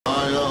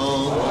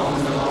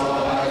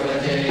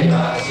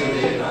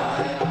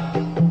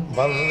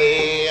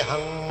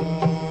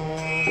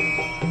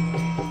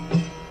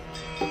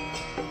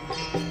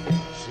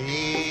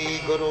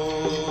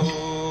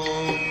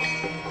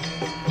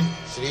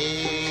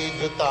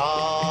Yata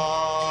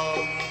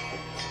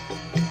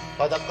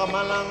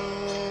Padakamalam.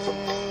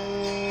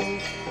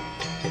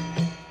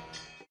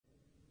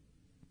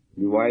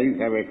 The wise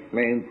have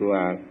explained to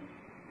us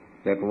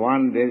that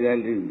one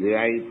result is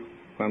derived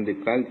from the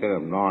culture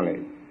of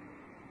knowledge,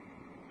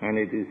 and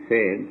it is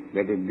said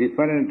that a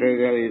different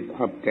result is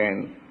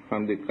obtained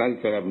from the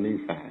culture of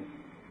Nissan.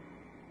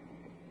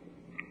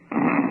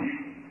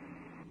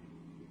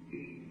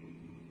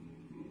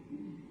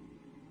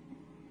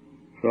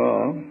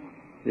 So,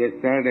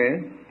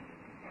 yesterday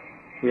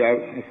we have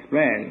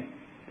explained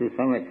to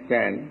some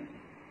extent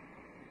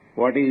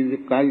what is the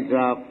culture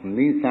of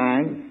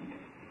Nissan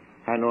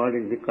and what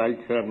is the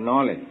culture of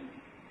knowledge.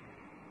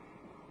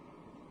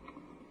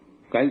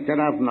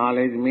 Culture of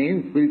knowledge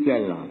means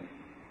spiritual knowledge.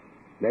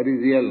 That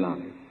is real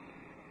knowledge.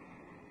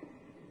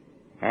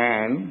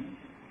 And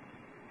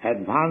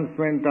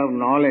advancement of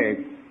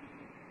knowledge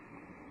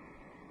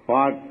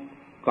for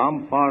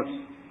comforts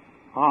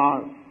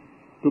or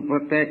to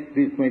protect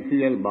this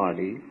material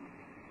body,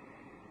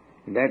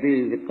 that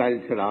is the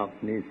culture of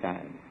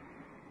Nissan.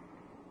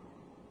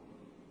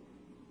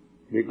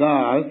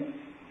 Because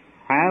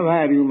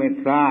however you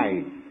may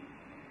try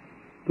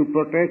to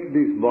protect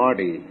this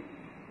body,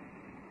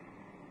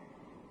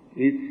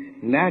 its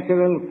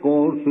natural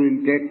course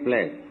will take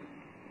place.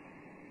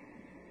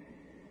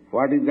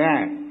 What is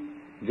that?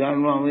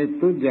 Janma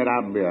mrityu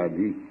jara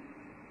vyadhi.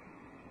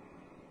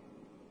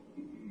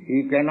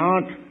 You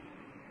cannot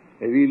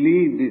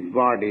relieve this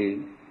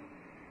body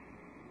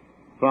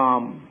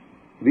from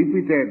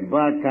repeated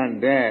birth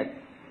and death,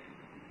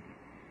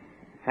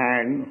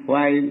 and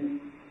while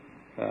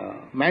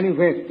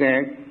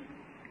manifested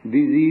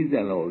disease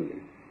and old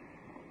age.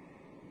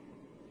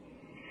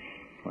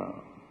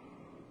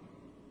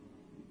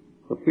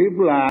 So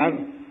people are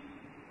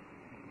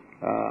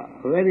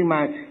very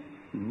much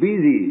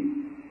busy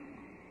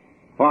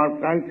for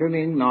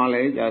cultivating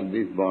knowledge of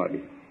this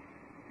body.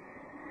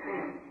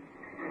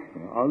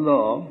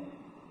 Although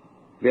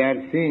they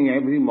are seeing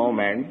every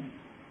moment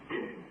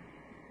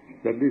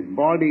that this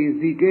body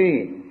is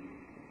decaying.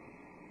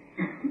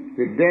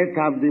 The death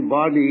of the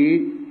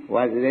body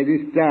was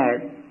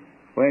registered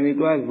when it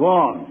was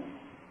born.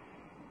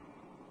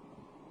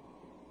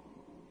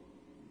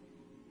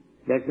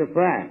 That's a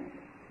fact.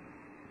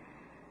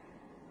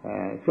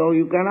 So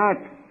you cannot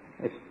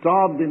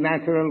stop the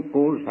natural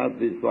course of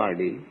this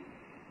body.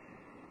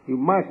 You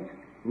must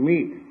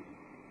meet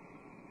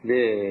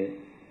the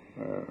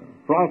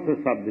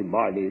process of the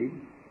body,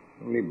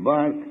 the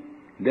birth,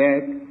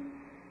 death,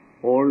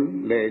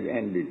 old age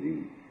and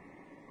disease.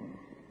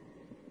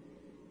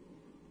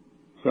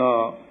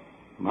 So,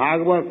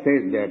 Bhagavad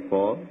says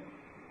therefore,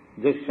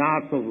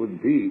 Jashatma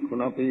buddhi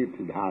kunapi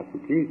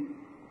dhatuki.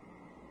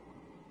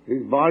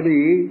 This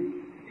body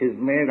is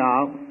made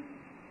of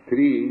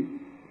three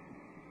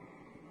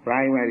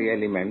primary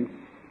elements,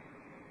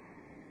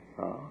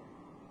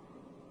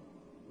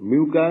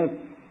 mucus,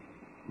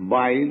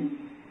 bile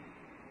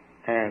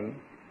and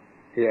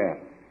air.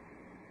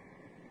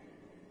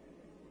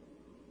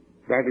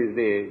 That is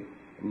the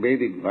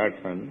Vedic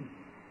version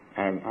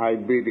and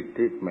Ayurvedic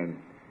treatment.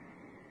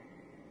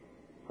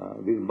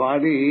 This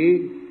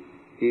body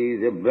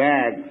is a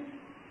bag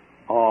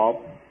of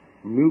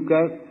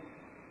mucus,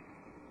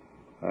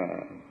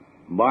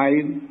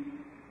 bile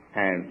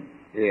and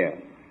air.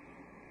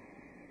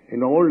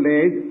 In old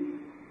age,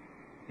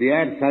 the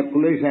air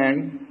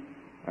circulation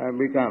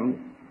becomes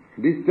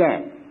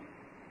disturbed.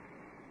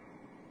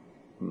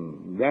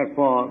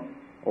 Therefore,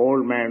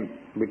 old man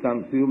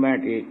becomes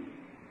rheumatic,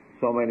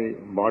 so many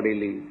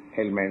bodily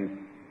ailments.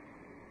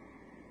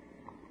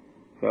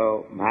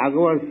 So,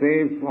 Bhagavad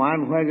says,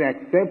 one who has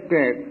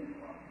accepted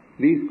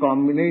this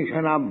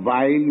combination of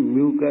bile,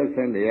 mucus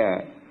and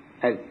air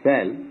as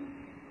self,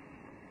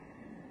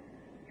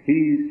 he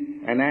is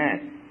an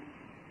ass.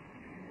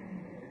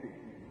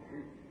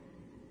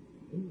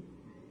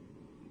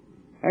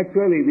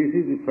 Actually, this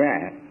is the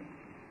fact.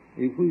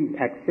 If we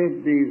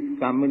accept this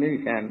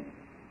combination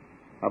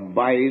of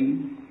bile,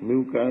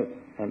 mucus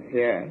and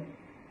air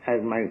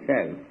as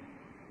myself,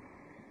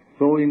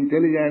 so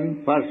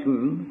intelligent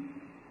person,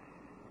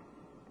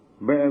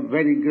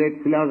 very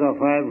great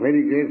philosopher,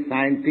 very great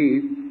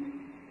scientist,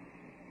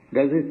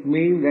 does it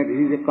mean that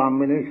he is a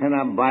combination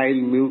of bile,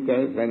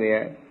 mucus and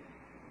air?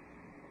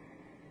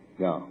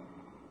 No.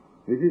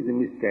 This is a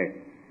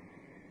mistake.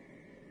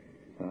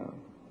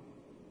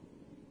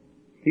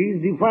 He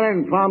is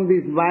different from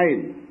this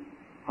bile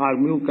or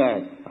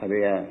mucus or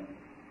air.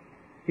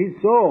 He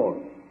is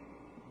soul.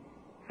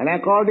 And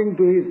according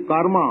to his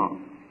karma,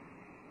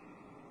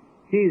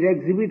 he is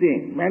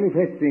exhibiting,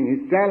 manifesting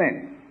his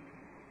talent.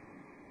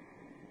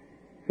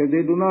 So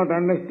they do not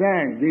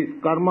understand this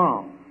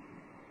karma,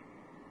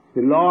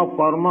 the law of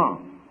karma.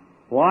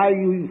 Why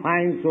you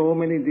find so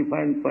many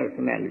different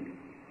personalities?